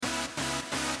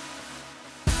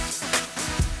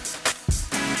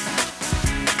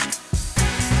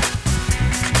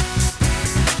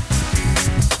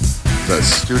the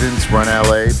Students Run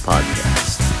LA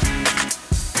podcast.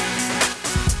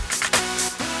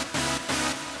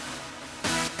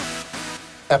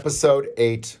 Episode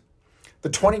 8. The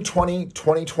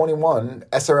 2020-2021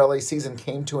 SRLA season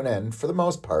came to an end, for the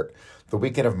most part, the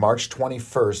weekend of March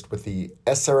 21st with the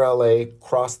SRLA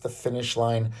Cross the Finish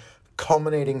Line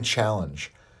Culminating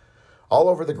Challenge. All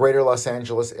over the greater Los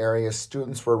Angeles area,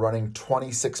 students were running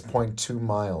 26.2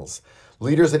 miles.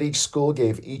 Leaders at each school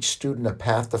gave each student a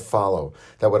path to follow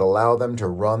that would allow them to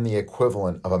run the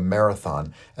equivalent of a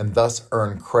marathon and thus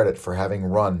earn credit for having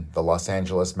run the Los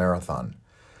Angeles Marathon.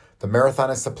 The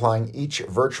marathon is supplying each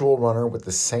virtual runner with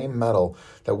the same medal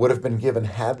that would have been given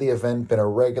had the event been a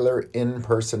regular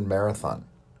in-person marathon.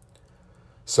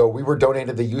 So we were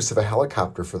donated the use of a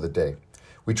helicopter for the day.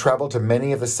 We traveled to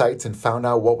many of the sites and found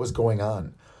out what was going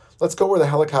on. Let's go where the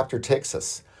helicopter takes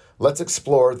us. Let's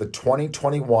explore the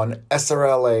 2021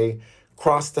 SRLA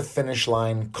Cross the Finish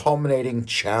Line Culminating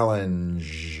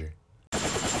Challenge.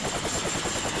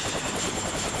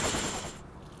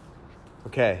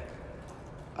 Okay.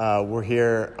 We're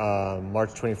here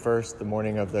March 21st, the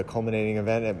morning of the culminating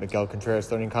event at Miguel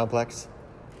Contreras Learning Complex.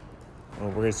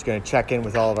 We're just going to check in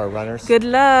with all of our runners. Good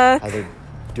luck. How they're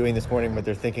doing this morning, what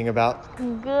they're thinking about.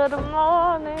 Good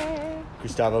morning.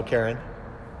 Gustavo, Karen.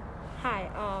 Hi,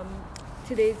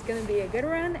 today's gonna be a good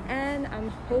run and I'm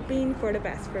hoping for the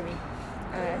best for me.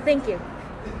 Thank you.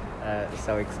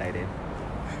 So excited.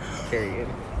 Period.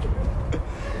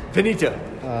 Benito.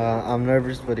 I'm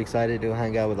nervous but excited to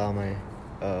hang out with all my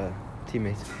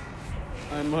teammates.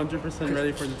 I'm 100%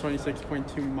 ready for the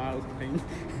 26.2 miles thing.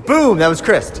 Boom, that was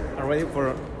Chris. I'm ready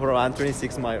for around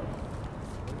 26 miles.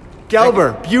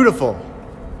 Gelber, beautiful.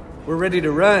 We're ready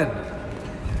to run.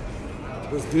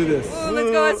 Let's do this. Ooh,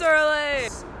 let's go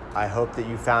SRLA. I hope that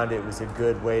you found it was a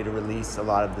good way to release a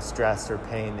lot of the stress or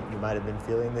pain that you might have been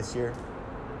feeling this year.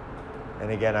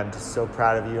 And again, I'm just so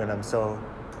proud of you, and I'm so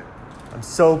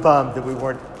bummed that we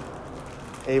weren't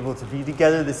able to be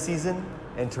together this season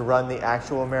and to run the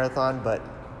actual marathon, but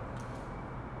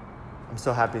I'm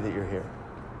so happy that you're here.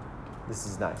 This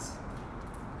is nice.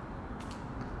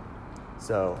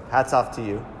 So hats off to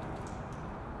you.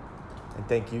 And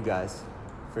thank you guys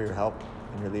for your help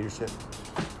and your leadership.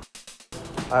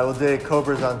 All right, we'll do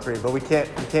Cobras on 3, but we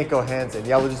can't go hands in.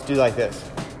 Yeah, we'll just do like this.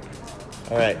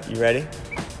 All right, you ready?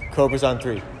 Cobras on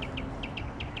 3.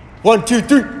 1, 2,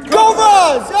 3.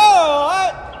 Cobras!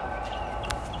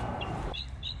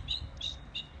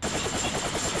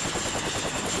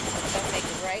 Make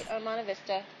a right on Monte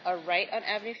Vista, a right on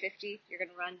Avenue 50. You're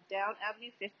going to run down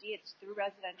Avenue 50. It's through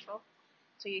residential.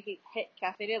 So you hit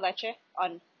Cafe de Leche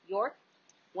on York.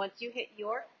 Once you hit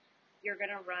York, you're going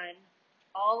to run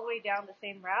all the way down the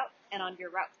same route. And on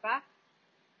your routes back,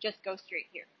 just go straight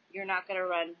here. You're not going to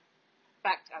run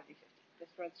back to Avenue 50.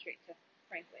 Just run straight to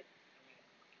Franklin.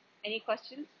 Any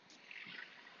questions?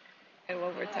 And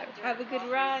one more time. Have a good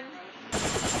run.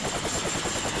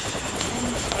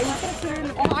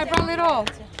 Oh, I brought little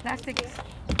plastics.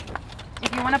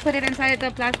 If you want to put it inside the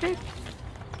plastic.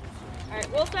 All right,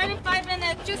 we'll start in 5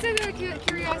 minutes. Just out of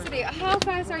curiosity, how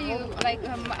fast are you, like,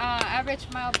 average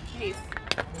mile pace?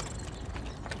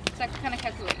 So I can kind of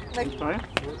calculate. Like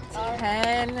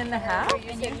 10 and a half?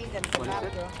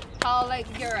 How,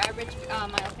 like, your average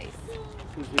mile pace?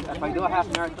 If I do a half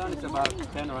marathon, it's about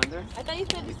 10 or under. I thought you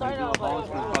said you If I started do a off whole, it's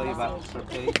probably about per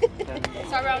pace, 10.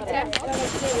 So around 10?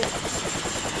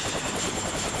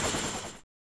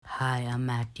 Hi, I'm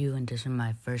Matthew, and this is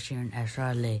my first year in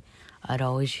SRLA. I'd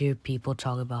always hear people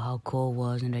talk about how cool it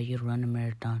was and that you'd run a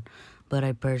marathon, but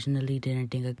I personally didn't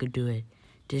think I could do it.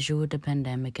 This year with the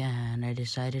pandemic at hand, I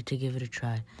decided to give it a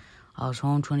try. I was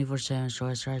home 24/7, so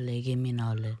SRLA gave me an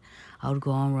outlet. I would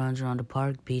go on runs around the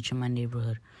park, beach, and my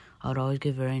neighborhood. I would always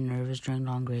get very nervous during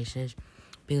long races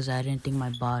because I didn't think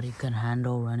my body could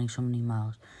handle running so many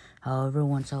miles. However,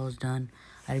 once I was done,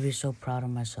 I'd be so proud of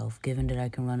myself, given that I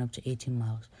can run up to 18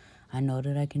 miles. I know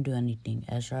that I can do anything.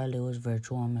 SRLA was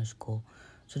virtual in my school,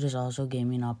 so this also gave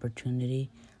me an opportunity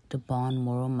to bond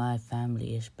more with my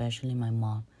family, especially my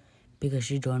mom, because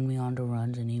she joined me on the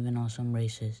runs and even on some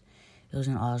races. It was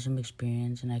an awesome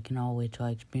experience, and I cannot wait till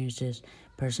I experience this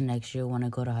person next year when I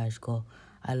go to high school.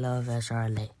 I love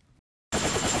SRLA.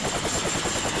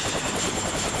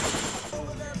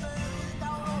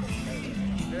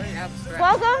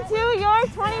 Welcome to your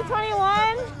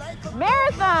 2021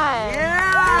 marathon. Yeah!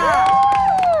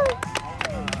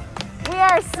 We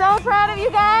are so proud of you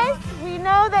guys. We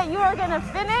know that you are going to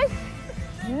finish.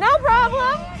 No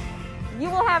problem. You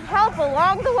will have help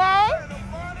along the way.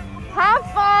 Have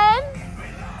fun.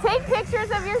 Take pictures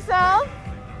of yourself.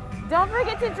 Don't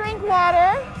forget to drink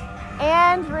water.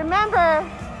 And remember,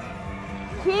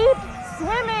 keep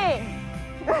swimming.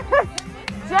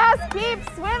 Just keep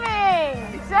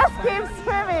swimming. Just keep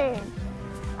swimming.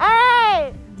 All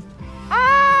right.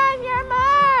 On your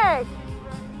mark.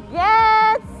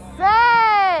 Get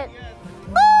set.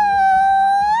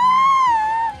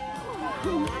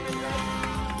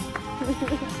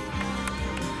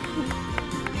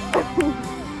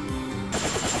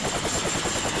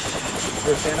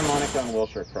 There's Santa Monica and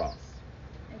Wilshire Cross.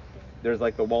 There's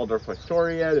like the Waldorf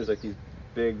Astoria. There's like these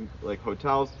big like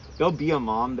hotels. There'll be a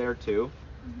mom there too,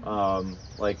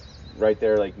 like right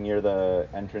there, like near the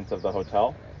entrance of the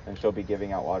hotel, and she'll be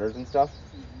giving out waters and stuff.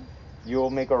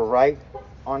 You'll make a right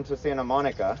onto Santa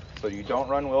Monica, so you don't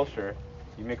run Wilshire.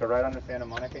 You make a right onto Santa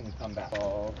Monica and you come back.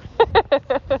 Oh.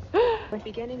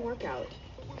 Beginning workout.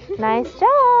 Nice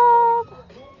job.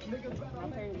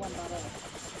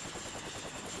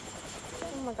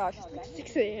 Oh my gosh, it's like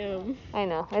 6 a.m. I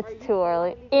know, it's too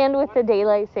early. And with the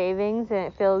daylight savings, and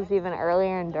it feels even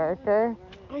earlier and darker.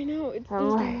 I know, it's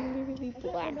really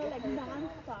black.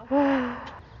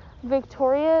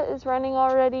 Victoria is running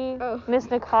already. Miss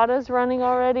Nakata's running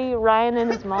already. Ryan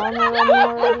and his mom are running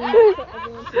already.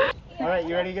 All right,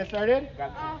 you ready to get started?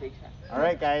 All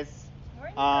right, guys.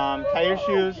 Tie your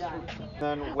shoes.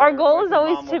 Our goal is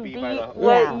always to beat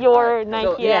what your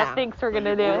Nike thinks we're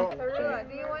gonna do.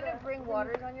 Do you want to bring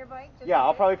waters on your bike? Yeah,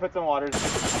 I'll probably put some waters.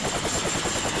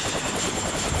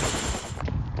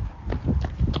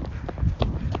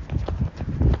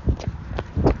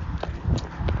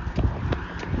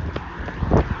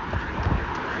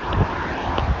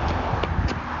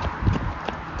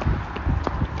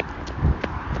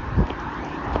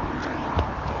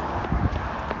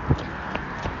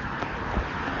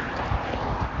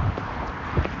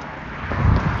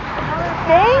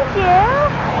 Thank you.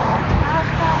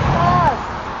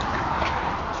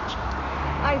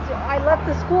 I left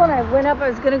the school and I went up. I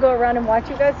was going to go around and watch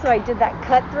you guys, so I did that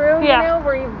cut through, you know,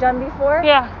 where you've done before.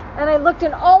 Yeah. And I looked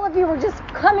and all of you were just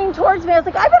coming towards me. I was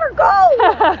like, I better go.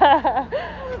 I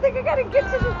was like, I got to get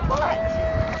to the spot.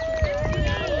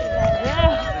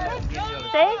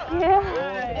 Thank you.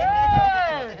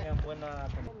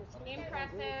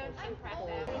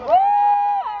 Impressive. Woo!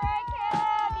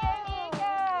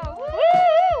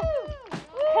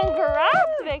 Woo!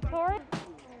 Congrats, Victoria.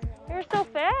 You're so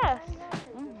fast.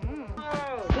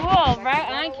 Cool, right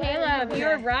on, Caleb.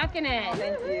 You're rocking it.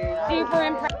 Thank you. Super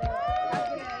impressive.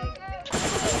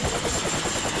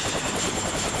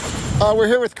 We're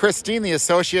here with Christine, the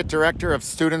Associate Director of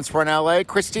Students Run LA.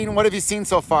 Christine, what have you seen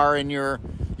so far you've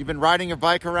been riding your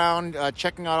bike around,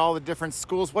 checking out all the different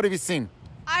schools. What have you seen?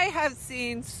 I have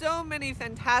seen so many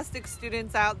fantastic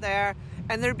students out there,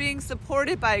 and they're being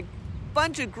supported by a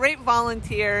bunch of great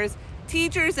volunteers,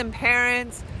 teachers and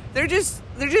parents. They're just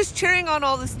cheering on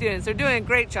all the students. They're doing a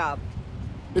great job.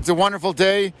 It's a wonderful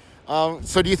day.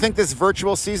 So do you think this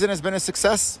virtual season has been a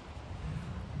success?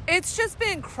 It's just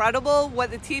been incredible what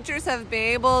the teachers have been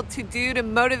able to do to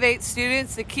motivate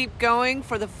students to keep going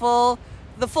for the full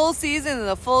season and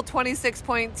the full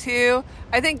 26.2.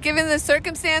 I think given the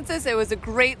circumstances, it was a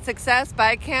great success, but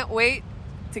I can't wait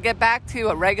to get back to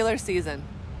a regular season.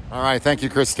 All right. Thank you,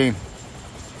 Christine.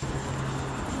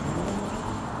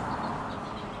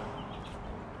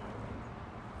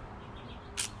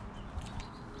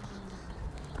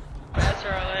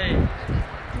 SRLA.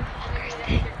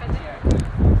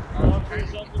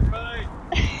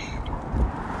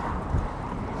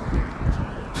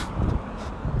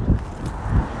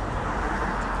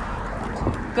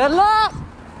 Good luck.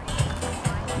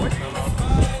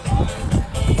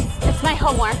 It's my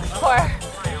homework for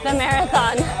the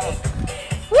marathon.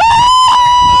 Woo!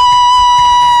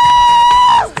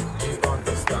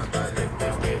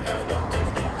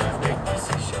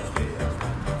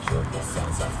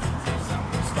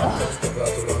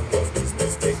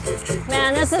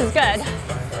 Man, this is good.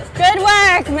 Good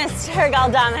work, Mr.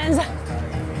 Galdames.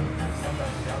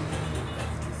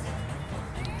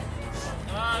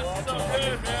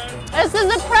 This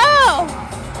is a pro.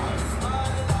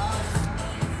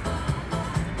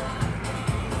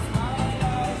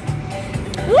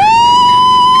 Woo!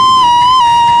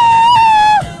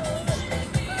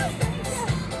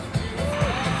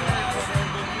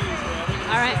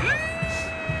 All right.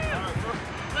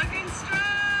 Looking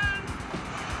strong.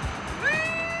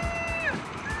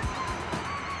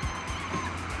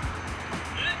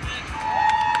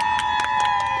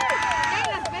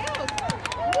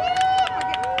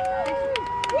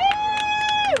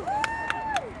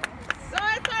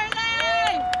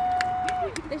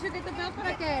 They should get the bell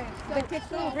para que the kids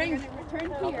will ring. We're going to return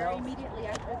here immediately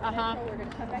after the show. We're going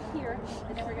to come back here,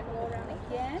 and then we're going to go around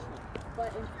again,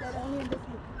 but instead only in this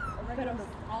put them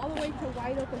all the way to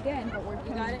White Oak again, but we're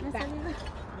coming back.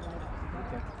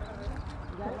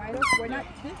 White Oak, we're not,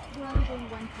 we're only doing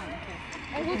one time.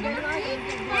 And who's going to ride?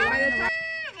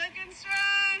 Looking strong.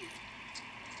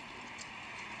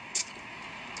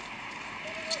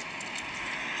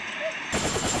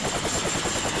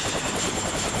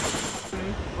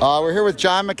 We're here with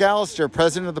John McAllister,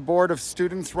 president of the board of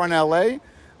Students Run LA.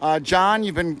 John,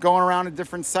 you've been going around to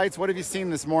different sites. What have you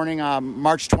seen this morning,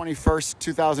 March 21st,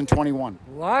 2021?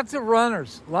 Lots of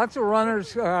runners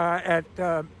at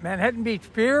Manhattan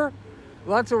Beach Pier.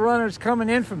 Lots of runners coming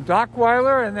in from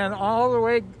Dockweiler and then all the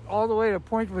way to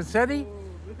Point Vassetti.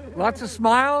 Lots of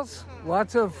smiles.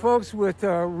 Lots of folks with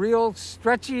real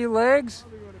stretchy legs.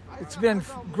 It's been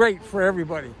great for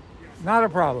everybody. Not a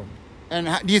problem. And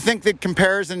how, do you think that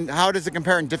compares, and how does it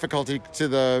compare in difficulty to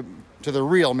the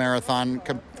real marathon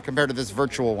compared to this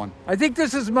virtual one? I think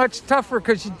this is much tougher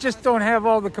because you just don't have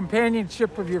all the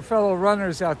companionship of your fellow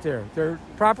runners out there. They're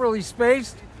properly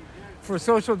spaced for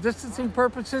social distancing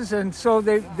purposes, and so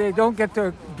they don't get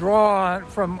to draw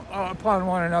upon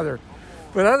one another.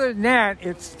 But other than that,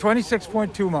 it's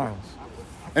 26.2 miles.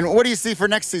 And what do you see for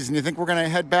next season? You think we're going to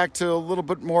head back to a little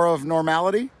bit more of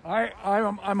normality?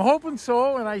 I'm hoping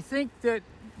so, and I think that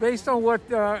based on what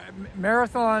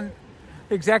marathon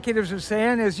executives are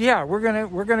saying is, yeah, we're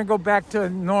gonna go back to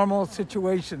normal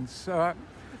situations.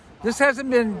 This hasn't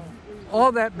been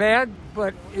all that bad,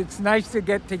 but it's nice to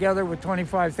get together with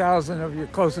 25,000 of your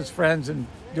closest friends and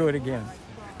do it again.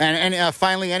 And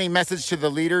finally, any message to the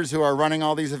leaders who are running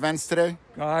all these events today?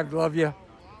 God love you.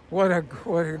 What a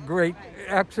great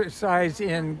exercise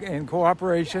in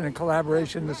cooperation and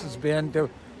collaboration this has been. To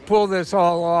pull this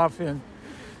all off in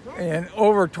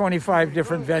over 25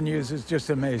 different venues is just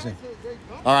amazing.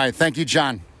 All right, thank you,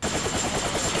 John.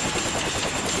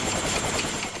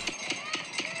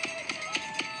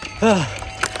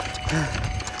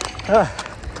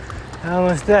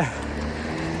 Almost there,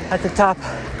 at the top.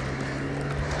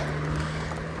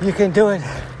 You can do it.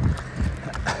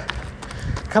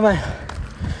 Come on.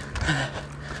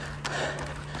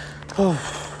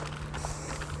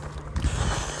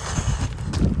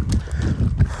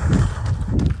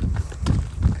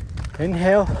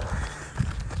 Inhale.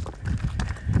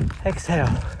 Exhale.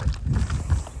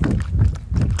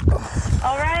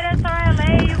 All right,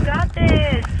 SRLA, you got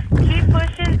this. Keep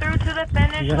pushing through to the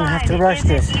finish line. You don't have to rush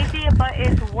this. It isn't easy, but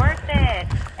it's worth it.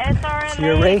 SRLA, it's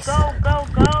your race. Go.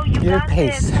 You your got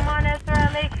pace. this. Come on,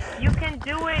 SRLA. You can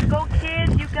do it. Go,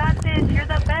 kids. You got this. You're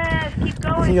the best. Keep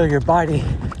going. Feel your body.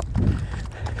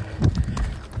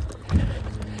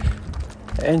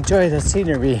 Enjoy the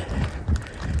scenery.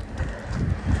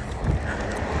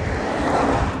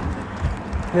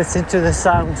 Listen to the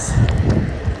sounds.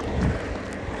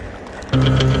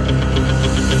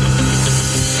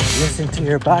 Listen to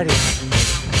your body.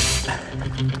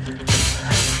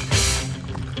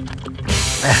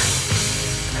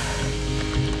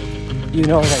 You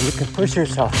know that you can push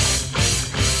yourself.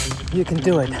 You can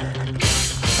do it.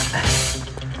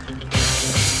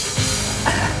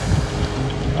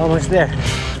 Almost there.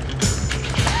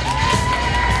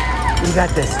 You got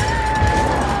this.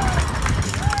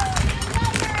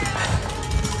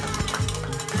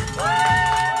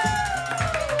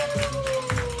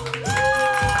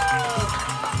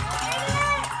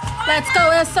 Let's go,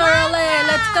 SRLA.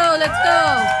 Let's go.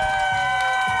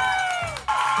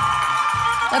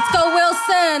 Let's go,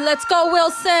 Wilson. Let's go,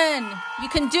 Wilson. You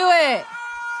can do it.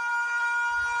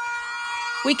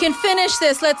 We can finish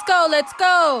this. Let's go.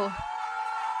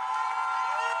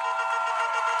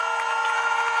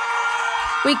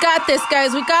 We got this,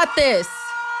 guys. We got this.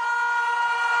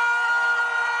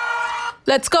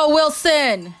 Let's go,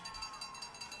 Wilson.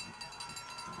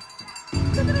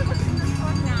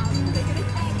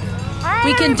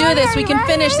 We can do this. We can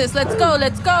finish this. Let's go.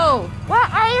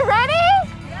 What? Are you ready?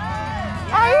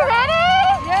 Yeah. Are you ready?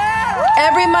 Yeah.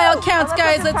 Every mile counts,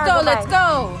 guys. Let's go.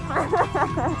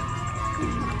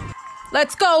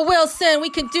 Let's go, Wilson. We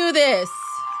can do this.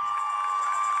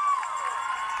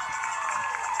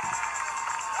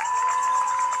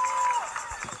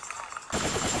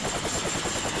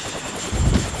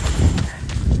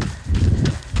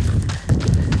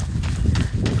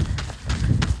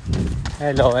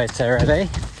 Hello, SRLA.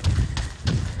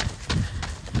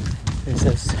 This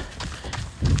is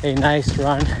a nice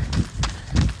run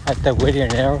at the Whittier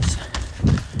Narrows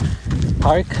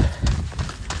Park.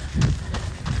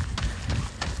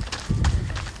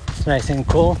 It's nice and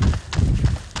cool,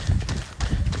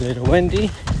 a little windy,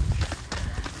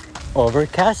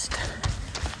 overcast.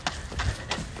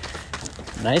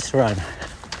 Nice run.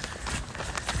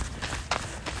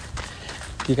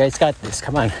 You guys got this,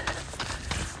 come on.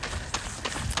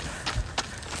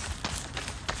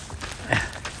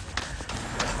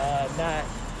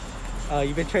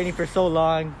 You've been training for so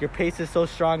long. Your pace is so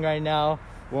strong right now.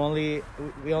 We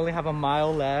only have a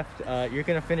mile left. You're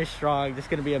gonna finish strong. This is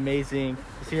gonna be amazing.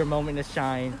 See your moment to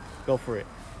shine. Go for it.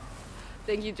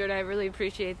 Thank you, Jordan. I really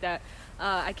appreciate that.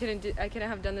 I couldn't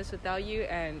have done this without you,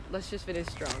 and let's just finish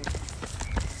strong.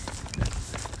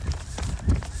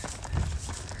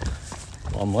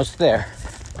 Almost there.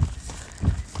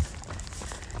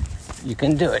 You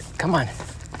can do it. Come on.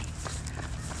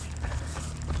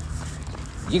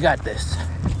 You got this.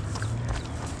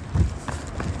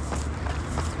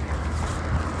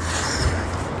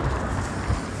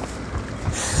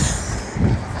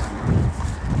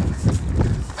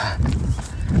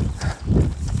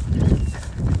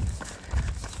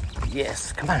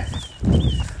 Yes, come on.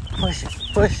 Push it,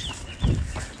 push.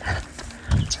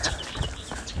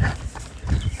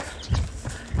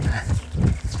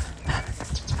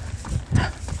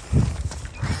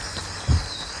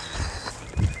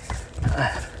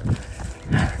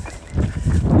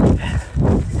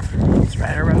 It's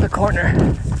right around the corner.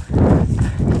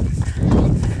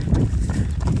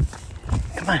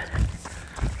 Come on.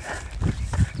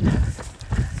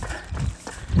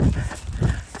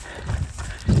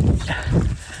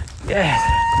 Yes.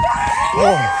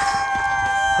 Oh.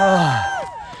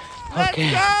 Okay.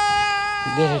 You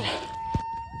did it.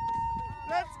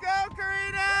 Let's go,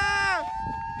 Karina!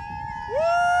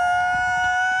 Woo!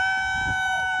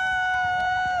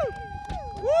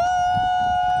 Woo!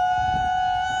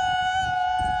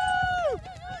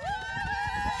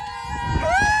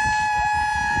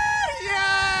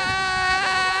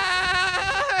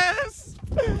 Yes!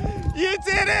 You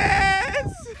did it!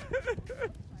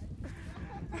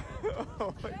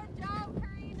 Oh my God.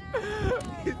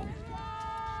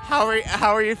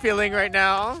 How are you feeling right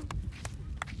now?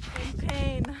 In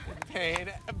pain. Pain,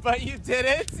 but you did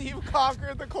it. You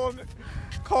conquered the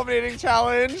culminating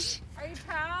challenge. Are you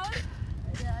proud?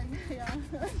 Yeah.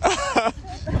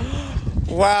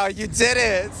 Wow, you did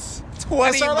it.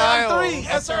 20 SRLA miles. on 3.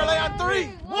 SRLA on 3.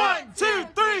 1, 2,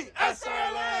 3.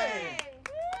 SRLA.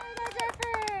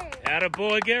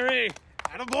 Attaboy, Gary.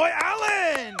 Attaboy,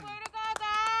 Alan.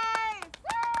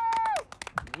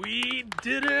 We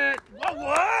did it.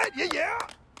 What? Yeah.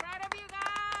 Proud of you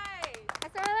guys.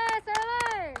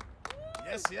 SRLA.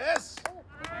 Yes, yes.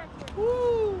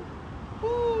 Woo.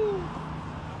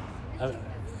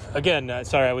 Again,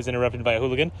 sorry I was interrupted by a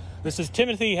hooligan. This is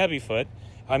Timothy Heavyfoot.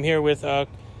 I'm here with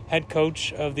head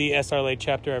coach of the SRLA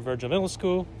chapter at Virgil Middle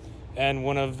School and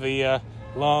one of the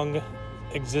long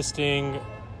existing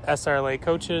SRLA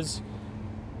coaches.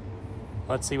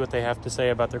 Let's see what they have to say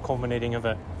about their culminating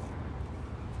event.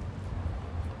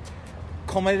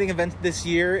 Culminating event this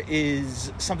year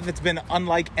is something that's been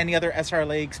unlike any other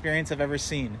SRLA experience I've ever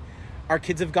seen. Our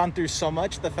kids have gone through so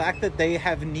much. The fact that they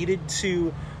have needed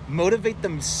to motivate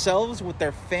themselves with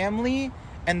their family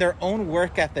and their own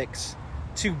work ethics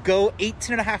to go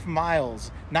 18.5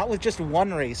 miles, not with just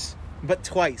one race, but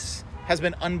twice, has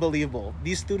been unbelievable.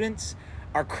 These students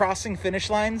are crossing finish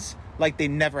lines like they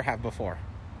never have before.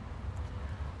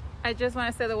 I just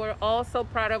want to say that we're all so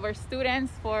proud of our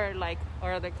students for, like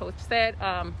our other coach said,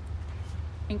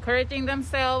 encouraging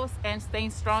themselves and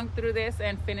staying strong through this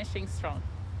and finishing strong.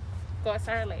 Go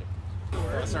SRLA.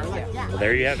 Well,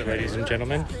 there you have it, ladies and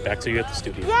gentlemen. Back to you at the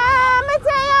studio. Yeah,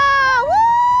 Mateo!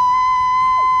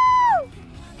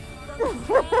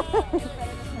 Woo!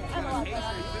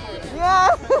 Yeah.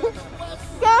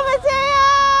 Go, Mateo!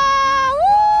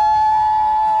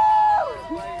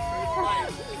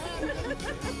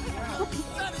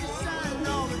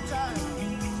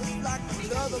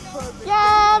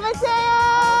 Yeah, Mateo!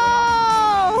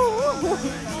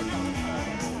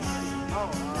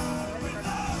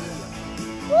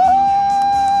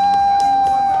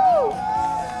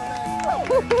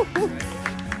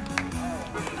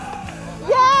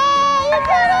 Yeah, you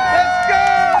did it! Let's go!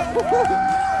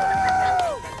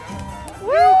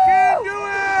 You can do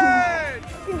it!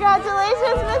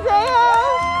 Congratulations, Mateo!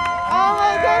 Oh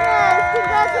my goodness!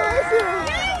 Congratulations!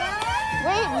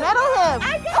 Wait, medal him!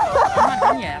 I'm not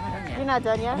done yet. You're not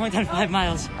done yet? I've only done 5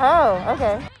 miles. Oh,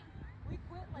 okay.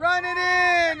 Run it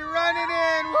in! Run it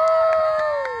in! Woo!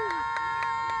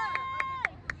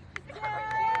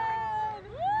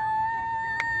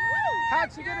 How'd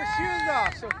she get her shoes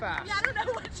off so fast? Yeah, I don't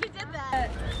know what she did that.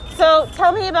 So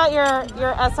tell me about your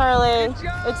SRLA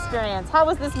experience. How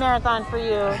was this marathon for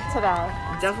you today?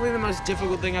 Definitely the most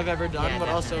difficult thing I've ever done, but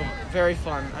also very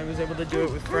fun. I was able to do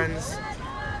it with friends,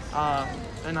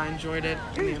 and I enjoyed it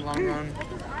in the long run.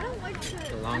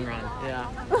 The long run. Yeah.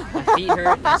 My feet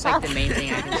hurt. That's like the main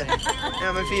thing I can say.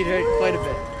 Yeah, my feet hurt quite a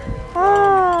bit.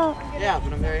 Oh. Yeah,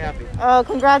 but I'm very happy. Oh,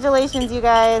 congratulations, you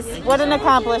guys. What an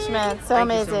accomplishment. So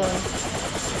Thank you so amazing.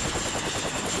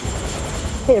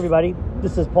 Hey everybody,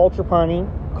 this is Paul Trapani,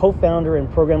 co-founder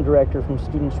and program director from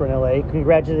Students Run LA,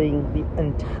 congratulating the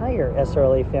entire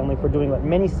SRLA family for doing what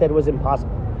many said was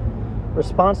impossible,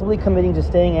 responsibly committing to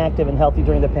staying active and healthy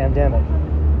during the pandemic.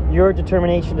 Your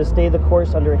determination to stay the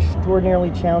course under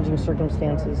extraordinarily challenging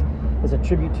circumstances is a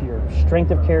tribute to your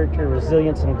strength of character,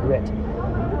 resilience, and grit.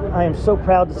 I am so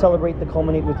proud to celebrate the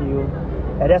culminate with you.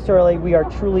 At SRLA, we are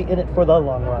truly in it for the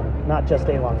long run, not just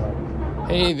a long run.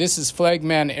 Hey, this is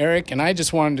Flagman Eric, and I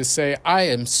just wanted to say I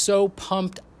am so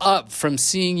pumped up from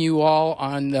seeing you all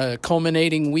on the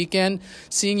culminating weekend,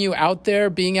 seeing you out there,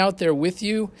 being out there with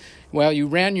you while you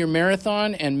ran your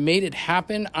marathon and made it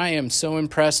happen. I am so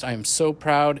impressed. I am so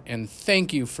proud, and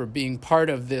thank you for being part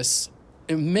of this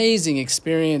amazing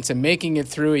experience and making it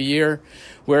through a year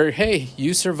where, hey,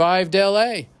 you survived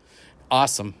LA.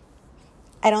 Awesome.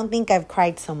 I don't think I've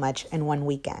cried so much in one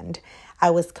weekend. I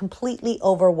was completely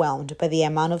overwhelmed by the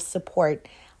amount of support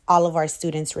all of our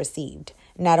students received,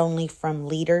 not only from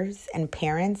leaders and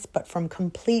parents, but from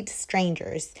complete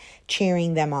strangers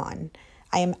cheering them on.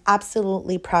 I am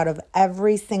absolutely proud of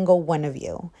every single one of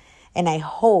you, and I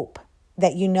hope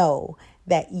that you know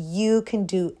that you can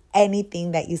do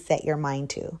anything that you set your mind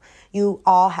to. You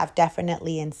all have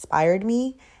definitely inspired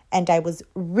me, and I was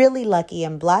really lucky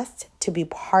and blessed to be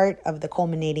part of the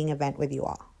culminating event with you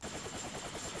all.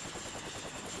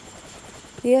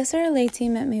 The SRLA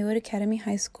team at Maywood Academy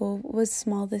High School was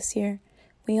small this year.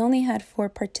 We only had 4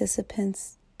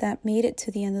 participants that made it to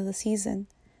the end of the season,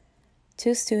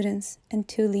 2 students and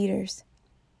 2 leaders.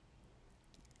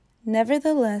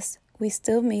 Nevertheless, we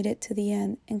still made it to the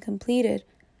end and completed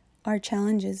our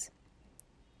challenges.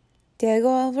 Diego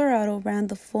Alvarado ran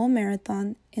the full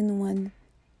marathon in 1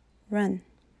 run.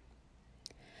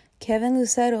 Kevin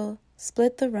Lucero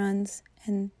split the runs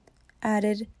and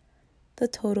added the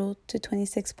total to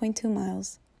 26.2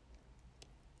 miles.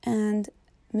 And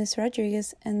Ms.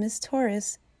 Rodriguez and Ms.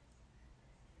 Torres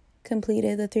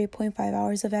completed the 3.5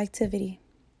 hours of activity.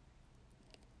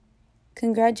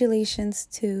 Congratulations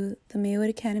to the Maywood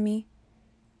Academy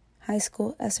High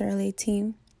School SRLA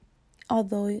team.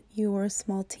 Although you were a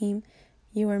small team,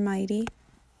 you were mighty.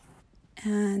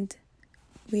 And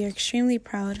we are extremely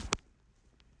proud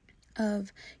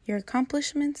of your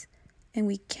accomplishments, and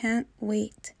we can't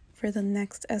wait for the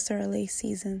next SRLA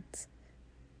seasons.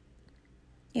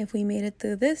 If we made it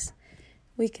through this,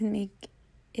 we can make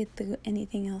it through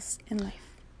anything else in life.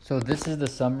 So this is the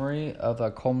summary of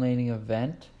our culminating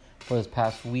event for this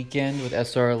past weekend with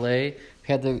SRLA. We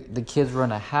had the kids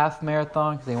run a half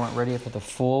marathon because they weren't ready for the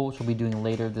full, which we'll be doing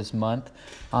later this month.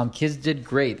 Kids did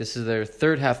great. This is their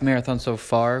 3rd half marathon so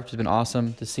far, which has been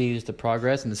awesome to see just the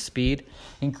progress and the speed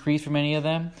increase for many of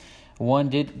them. One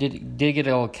did get a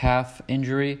little calf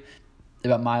injury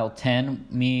about mile 10.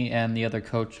 Me and the other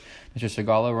coach, Mr.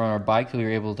 Segala, were on our bike, so we were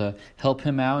able to help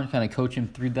him out and kind of coach him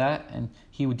through that. And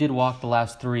he did walk the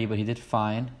last 3, but he did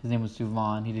fine. His name was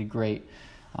Suvan. He did great.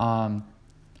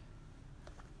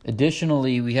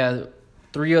 Additionally, we had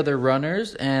 3 other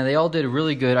runners, and they all did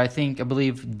really good. I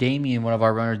believe Damien, one of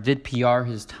our runners, did PR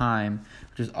his time,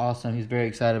 which is awesome. He's very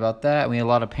excited about that. We had a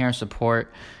lot of parent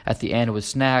support at the end with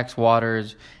snacks,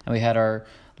 waters, and we had our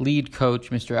lead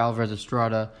coach, Mr. Alvarez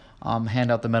Estrada,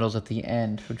 hand out the medals at the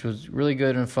end, which was really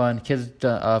good and fun. Kids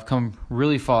have come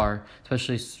really far,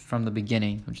 especially from the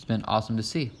beginning, which has been awesome to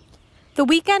see. The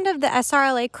weekend of the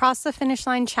SRLA Cross the Finish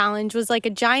Line Challenge was like a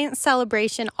giant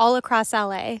celebration all across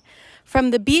LA.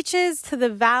 From the beaches to the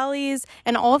valleys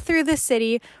and all through the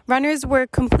city, runners were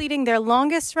completing their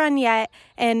longest run yet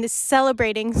and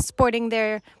celebrating, sporting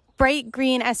their bright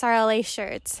green SRLA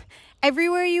shirts.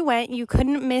 Everywhere you went, you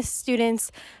couldn't miss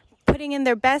students putting in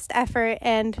their best effort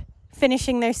and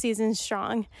finishing their season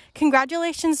strong.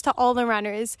 Congratulations to all the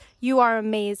runners. You are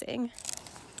amazing.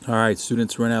 All right,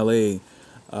 Students Run LA.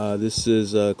 This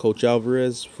is Coach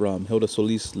Alvarez from Hilda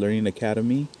Solis Learning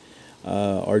Academy.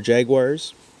 Our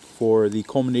Jaguars, for the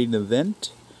culminating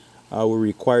event, were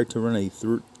required to run a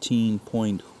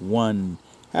 13.1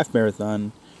 half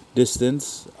marathon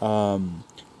distance.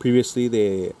 Previously,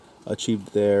 they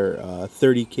achieved their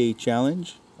 30K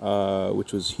challenge,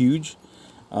 which was huge.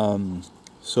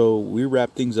 So we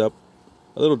wrapped things up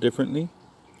a little differently.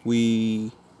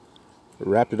 We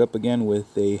wrapped it up again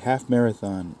with a half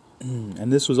marathon,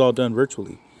 and this was all done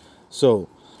virtually. So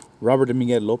Robert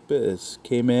Miguel Lopez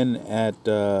came in at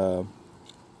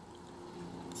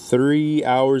 3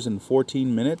 hours and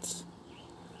 14 minutes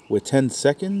with 10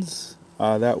 seconds.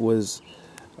 That was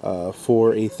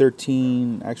for a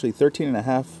 13 and a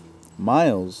half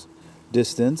miles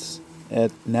distance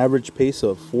at an average pace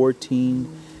of 14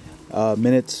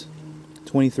 minutes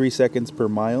 23 seconds per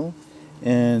mile,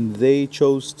 and they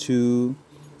chose to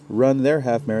run their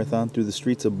half marathon through the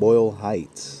streets of Boyle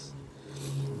Heights.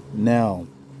 Now,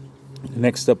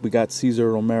 next up we got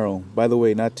Cesar Romero. By the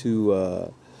way, not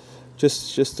to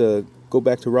just to go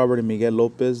back to Robert and Miguel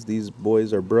Lopez, these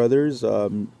boys are brothers.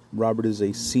 Robert is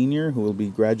a senior who will be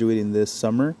graduating this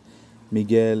summer.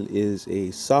 Miguel is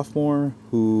a sophomore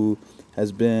who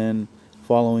has been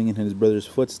following in his brother's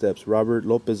footsteps. Robert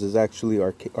Lopez is actually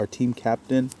our team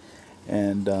captain,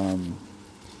 and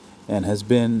has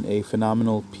been a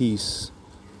phenomenal piece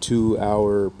to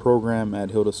our program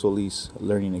at Hilda Solis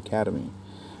Learning Academy.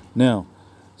 Now,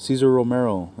 Cesar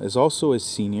Romero is also a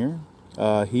senior.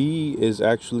 He is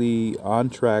actually on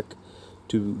track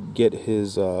to get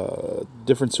his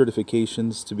different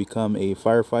certifications to become a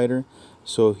firefighter.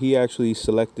 So he actually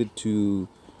selected to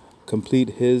complete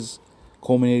his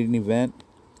culminating event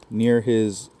near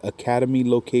his academy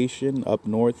location up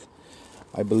north.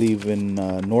 I believe in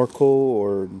Norco,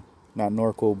 or not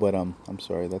Norco, but I'm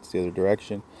sorry, that's the other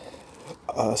direction.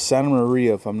 Santa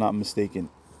Maria, if I'm not mistaken.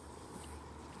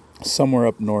 Somewhere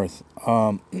up north.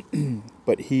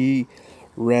 But he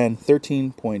ran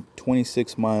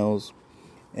 13.26 miles,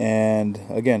 and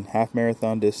again, half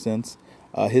marathon distance.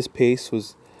 His pace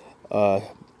was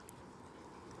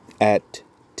at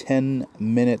 10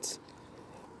 minutes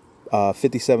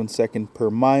 57 seconds per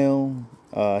mile.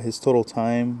 His total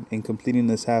time in completing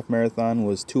this half marathon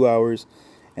was 2 hours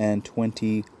and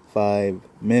 25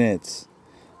 minutes.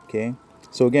 Okay,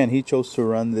 so again, he chose to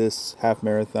run this half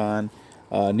marathon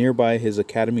nearby his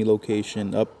academy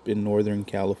location up in Northern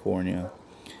California.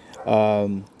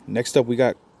 Next up, we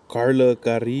got Carla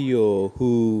Carrillo,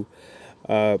 who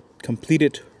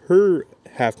completed her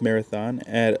half marathon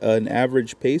at an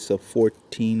average pace of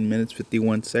 14 minutes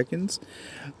 51 seconds.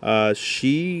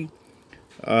 She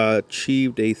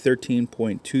achieved a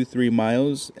 13.23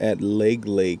 miles at Lake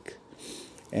Lake,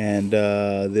 and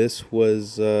this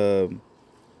was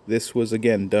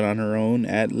again done on her own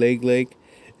at Lake Lake,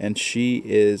 and she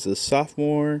is a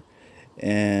sophomore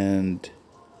and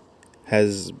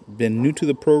has been new to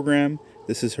the program.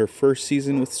 This is her first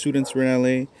season with Students Run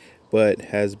LA, but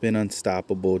has been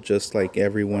unstoppable just like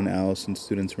everyone else in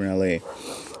Students Run LA.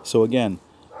 So again,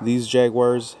 these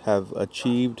Jaguars have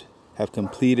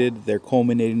completed their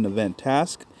culminating event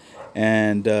task,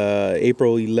 and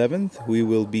April 11th we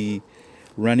will be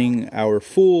running our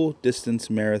full distance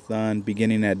marathon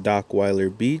beginning at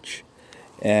Dockweiler Beach,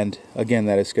 and again,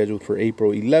 that is scheduled for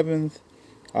April 11th.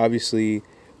 Obviously,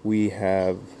 we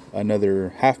have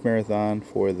another half marathon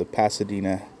for the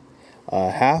Pasadena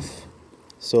half,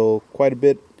 so quite a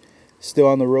bit still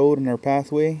on the road in our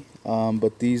pathway,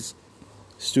 but these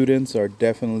students are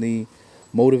definitely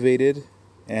motivated,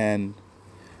 and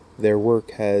their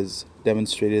work has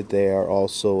demonstrated they are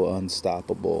also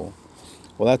unstoppable.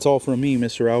 Well, that's all from me,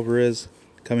 Mr. Alvarez,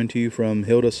 coming to you from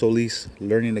Hilda Solis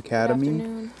Learning Academy. Good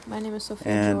afternoon. My name is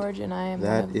Sophia George, and I am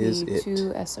one of the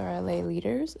two SRLA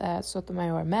leaders at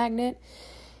Sotomayor Magnet.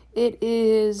 It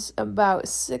is about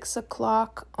 6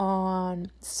 o'clock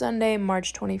on Sunday,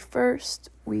 March 21st.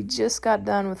 We just got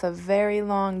done with a very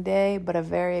long day, but a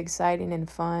very exciting and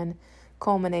fun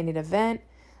culminating event.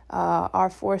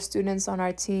 Our 4 students on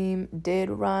our team did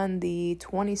run the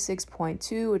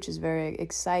 26.2, which is very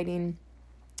exciting.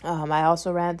 I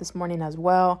also ran it this morning as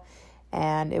well,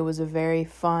 and it was a very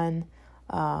fun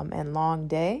and long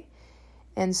day.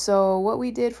 And so what we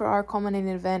did for our culminating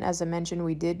event, as I mentioned,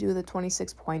 we did do the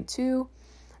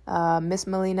 26.2. Miss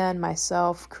Melina and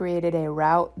myself created a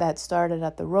route that started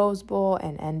at the Rose Bowl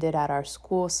and ended at our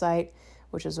school site,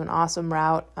 which is an awesome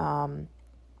route.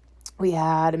 We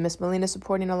had Miss Melina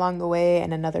supporting along the way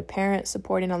and another parent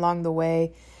supporting along the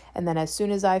way. And then as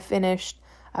soon as I finished,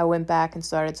 I went back and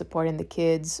started supporting the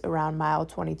kids around mile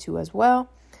 22 as well.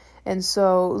 And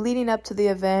so leading up to the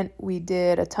event, we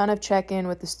did a ton of check-in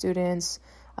with the students.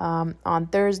 On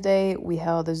Thursday, we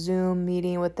held a Zoom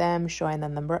meeting with them, showing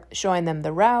them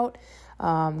the route,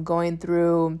 going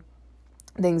through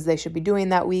things they should be doing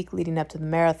that week leading up to the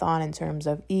marathon in terms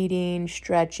of eating,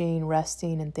 stretching,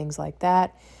 resting, and things like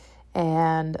that.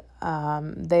 And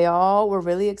they all were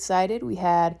really excited. We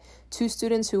had 2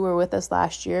 students who were with us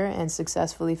last year and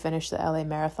successfully finished the LA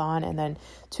Marathon, and then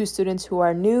 2 students who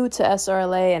are new to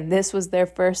SRLA, and this was their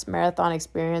first marathon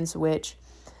experience, which,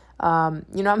 I'm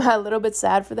a little bit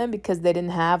sad for them because they didn't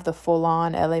have the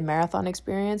full-on LA Marathon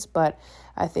experience, but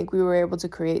I think we were able to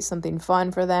create something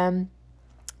fun for them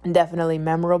and definitely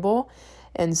memorable.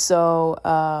 And so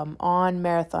on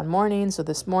marathon morning, so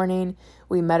this morning,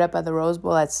 we met up at the Rose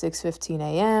Bowl at 6:15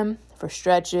 a.m. for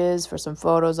stretches, for some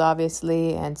photos,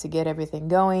 obviously, and to get everything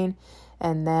going.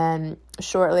 And then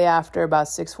shortly after, about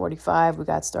 6:45, we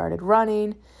got started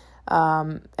running.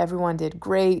 Everyone did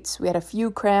great. We had a few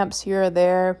cramps here or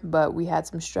there, but we had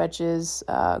some stretches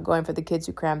going for the kids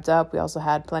who cramped up. We also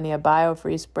had plenty of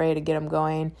BioFreeze spray to get them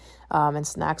going, and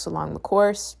snacks along the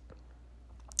course.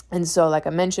 And so, like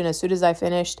I mentioned, as soon as I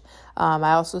finished,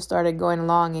 I also started going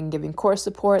along and giving course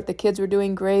support. The kids were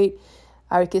doing great.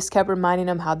 I just kept reminding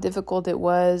them how difficult it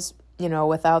was,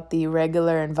 without the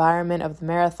regular environment of the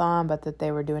marathon, but that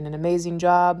they were doing an amazing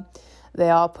job. They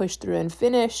all pushed through and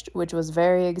finished, which was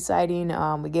very exciting.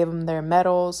 We gave them their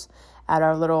medals at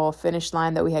our little finish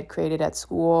line that we had created at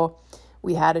school.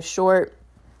 We had a short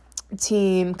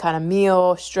team kind of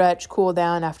meal, stretch, cool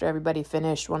down after everybody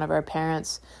finished. One of our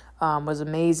parents was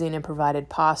amazing and provided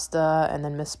pasta. And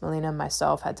then Miss Melina and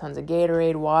myself had tons of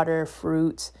Gatorade, water,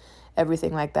 fruit,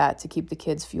 everything like that to keep the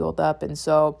kids fueled up. And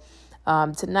so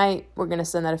tonight we're going to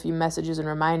send out a few messages and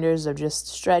reminders of just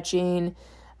stretching,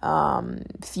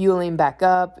 fueling back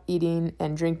up, eating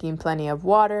and drinking plenty of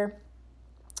water.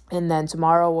 And then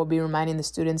tomorrow we'll be reminding the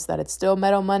students that it's still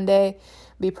Medal Monday.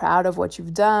 Be proud of what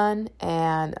you've done.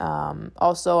 And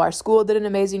also our school did an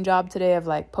amazing job today of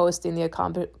posting the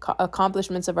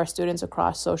accomplishments of our students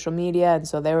across social media. And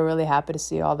so they were really happy to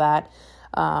see all that.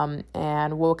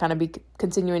 And we'll kind of be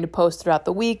continuing to post throughout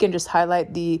the week and just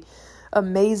highlight the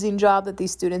amazing job that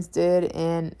these students did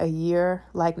in a year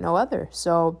like no other.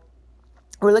 So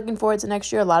we're looking forward to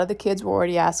next year. A lot of the kids were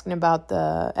already asking about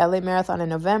the LA Marathon in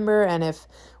November and if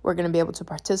we're going to be able to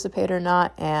participate or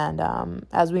not. And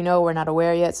as we know, we're not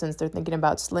aware yet since they're thinking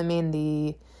about slimming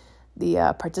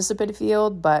the participant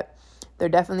field, but they're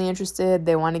definitely interested.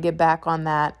 They want to get back on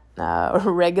that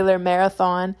regular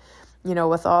marathon,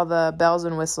 with all the bells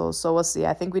and whistles. So we'll see.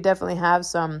 I think we definitely have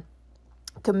some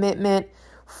commitment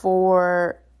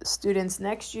for students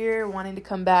next year wanting to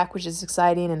come back, which is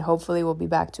exciting, and hopefully we'll be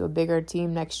back to a bigger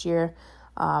team next year.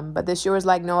 But this year was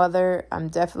like no other. I'm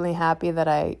definitely happy that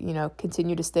I,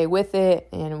 continue to stay with it,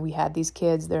 and we had these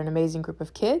kids. They're an amazing group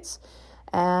of kids,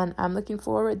 and I'm looking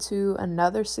forward to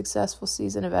another successful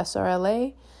season of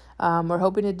SRLA. We're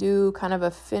hoping to do kind of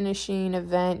a finishing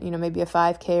event, maybe a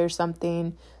 5K or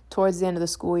something towards the end of the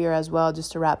school year as well,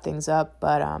 just to wrap things up.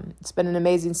 But it's been an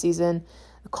amazing season.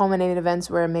 The culminating events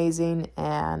were amazing,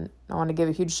 and I want to give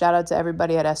a huge shout out to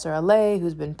everybody at SRLA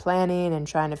who's been planning and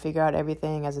trying to figure out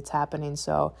everything as it's happening.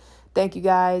 So thank you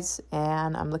guys,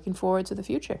 and I'm looking forward to the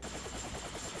future.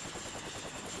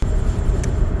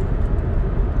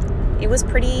 It was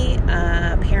pretty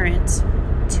apparent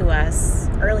to us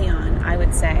early on, I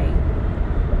would say,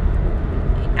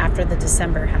 after the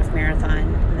December half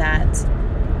marathon, that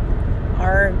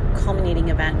our culminating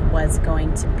event was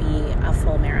going to be a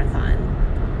full marathon.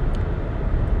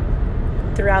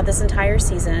 Throughout this entire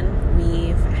season,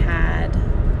 we've had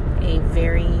a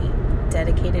very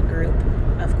dedicated group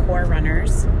of core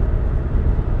runners.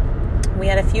 We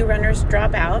had a few runners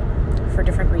drop out for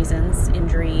different reasons,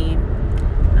 injury,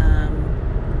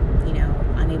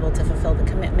 unable to fulfill the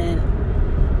commitment.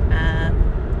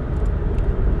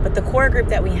 But the core group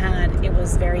that we had, it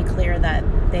was very clear that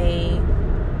they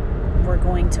were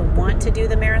going to want to do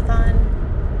the marathon.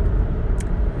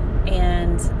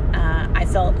 And I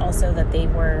felt also that they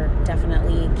were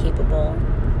definitely capable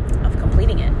of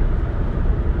completing it.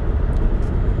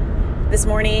 This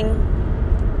morning,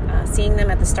 seeing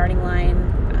them at the starting line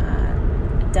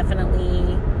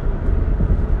definitely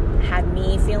had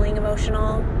me feeling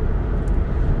emotional.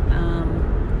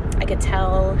 I could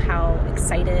tell how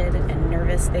excited and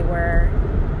nervous they were.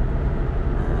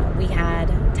 We had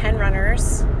 10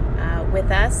 runners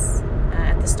with us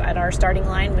at our starting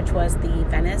line, which was the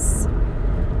Venice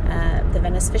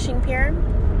Fishing Pier.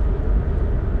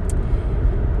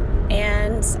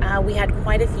 And we had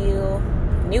quite a few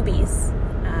newbies,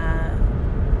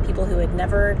 people who had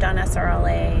never done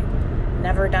SRLA,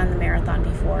 never done the marathon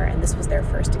before, and this was their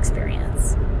first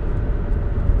experience.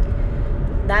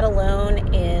 That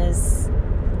alone is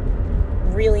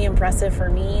really impressive for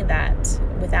me, that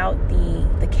without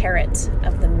the carrot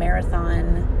of the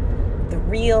marathon, the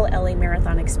real LA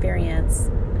Marathon experience,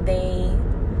 they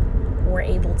were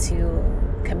able to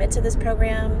commit to this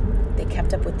program. They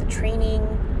kept up with the training.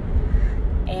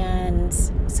 And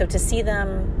so to see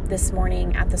them this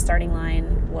morning at the starting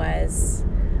line was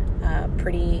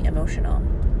pretty emotional.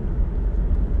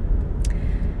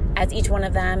 As each one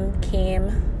of them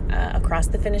came across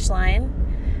the finish line,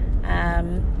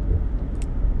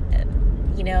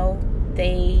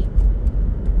 they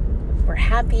were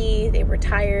happy, they were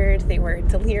tired, they were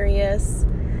delirious,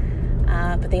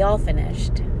 but they all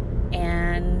finished.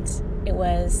 And it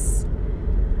was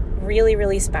really,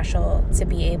 really special to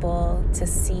be able to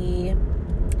see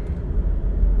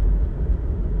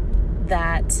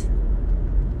that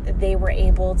they were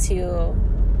able to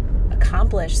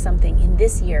accomplish something in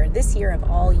this year of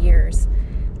all years,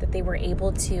 that they were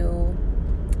able to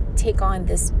take on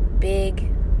this big,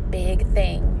 big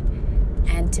thing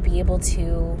and to be able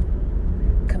to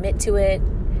commit to it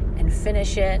and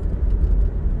finish it.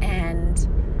 And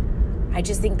I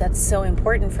just think that's so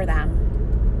important for them.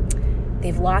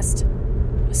 They've lost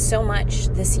so much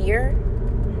this year,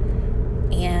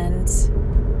 and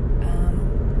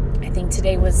I think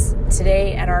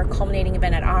today at our culminating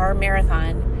event, at our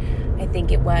marathon, I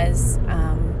think it was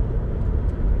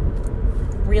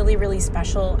really, really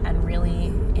special and really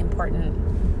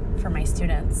important for my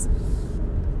students.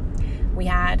 We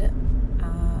had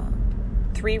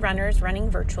 3 runners running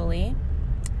virtually.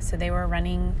 So they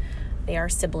are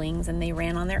siblings, and they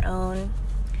ran on their own,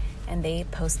 and they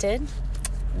posted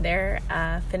their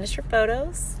finisher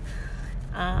photos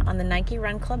on the Nike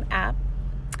Run Club app.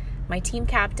 My team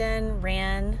captain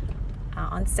ran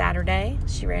on Saturday.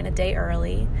 She ran a day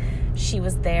early. She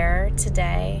was there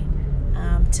today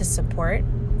to support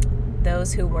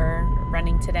those who were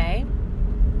running today.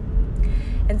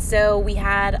 And so we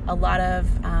had a lot of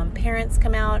parents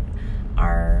come out.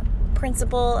 Our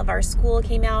principal of our school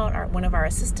came out, one of our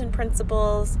assistant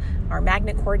principals, our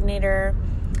magnet coordinator.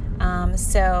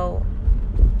 So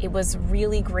it was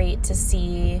really great to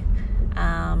see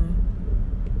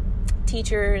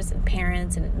teachers and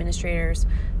parents and administrators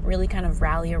really kind of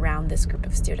rally around this group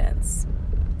of students.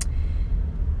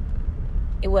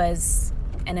 It was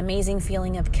an amazing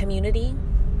feeling of community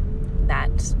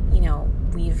that,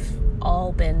 we've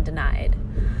all been denied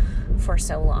for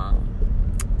so long.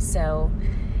 So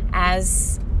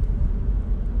as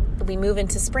we move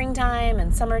into springtime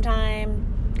and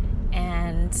summertime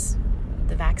and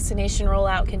the vaccination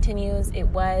rollout continues, it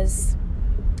was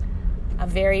a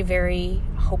very, very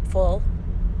hopeful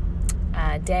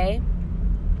day.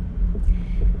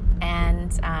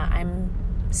 And I'm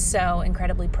so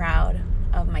incredibly proud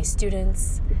of my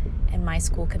students and my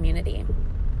school community.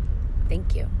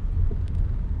 Thank you.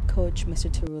 Coach Mr.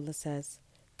 Tarula says,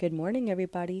 "Good morning,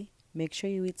 everybody. Make sure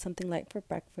you eat something light for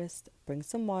breakfast, bring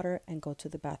some water, and go to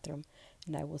the bathroom.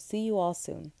 And I will see you all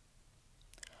soon."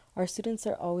 Our students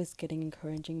are always getting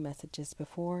encouraging messages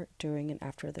before, during, and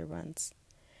after their runs.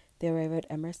 They arrive at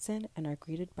Emerson and are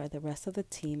greeted by the rest of the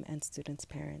team and students'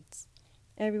 parents.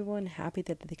 Everyone happy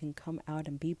that they can come out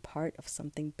and be part of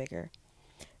something bigger,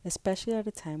 especially at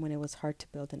a time when it was hard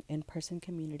to build an in-person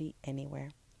community anywhere.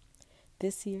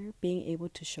 This year, being able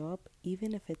to show up,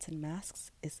 even if it's in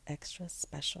masks, is extra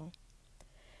special.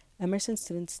 Emerson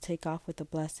students take off with the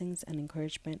blessings and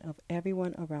encouragement of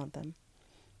everyone around them.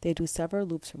 They do several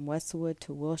loops from Westwood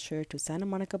to Wilshire to Santa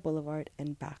Monica Boulevard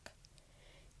and back.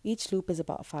 Each loop is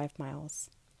about 5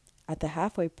 miles. At the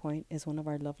halfway point is one of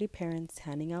our lovely parents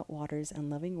handing out waters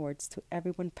and loving words to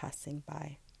everyone passing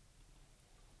by.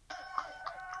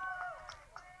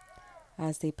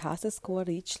 As they pass the school at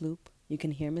each loop, you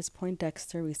can hear Miss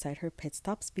Poindexter recite her pit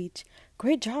stop speech.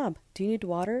 "Great job! Do you need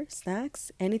water,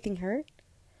 snacks, anything hurt?"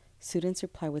 Students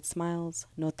reply with smiles,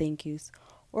 no thank yous,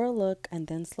 or a look, and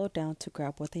then slow down to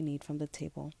grab what they need from the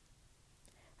table.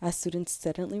 As students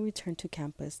suddenly return to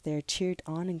campus, they are cheered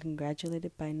on and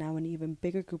congratulated by now an even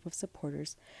bigger group of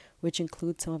supporters, which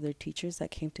includes some of their teachers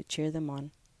that came to cheer them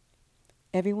on.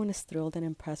 Everyone is thrilled and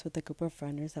impressed with the group of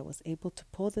runners that was able to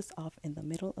pull this off in the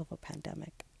middle of a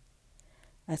pandemic.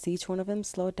 As each one of them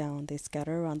slow down, they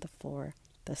scatter around the floor,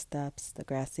 the steps, the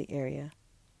grassy area.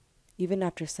 Even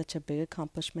after such a big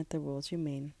accomplishment, the rules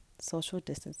remain. Social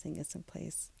distancing is in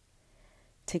place.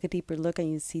 Take a deeper look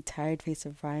and you see tired face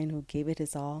of Ryan, who gave it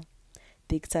his all.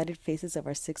 The excited faces of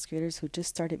our 6th graders who just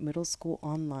started middle school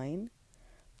online.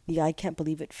 The I can't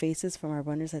believe it faces from our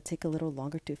runners that take a little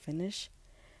longer to finish.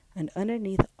 And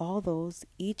underneath all those,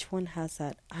 each one has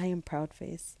that I am proud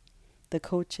face. The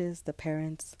coaches, the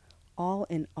parents, all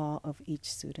in awe of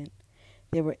each student.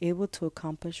 They were able to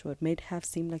accomplish what may have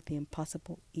seemed like the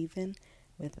impossible even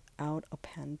without a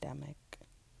pandemic.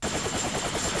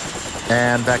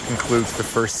 And that concludes the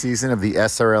first season of the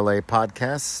SRLA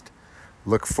podcast.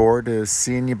 Look forward to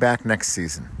seeing you back next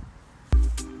season.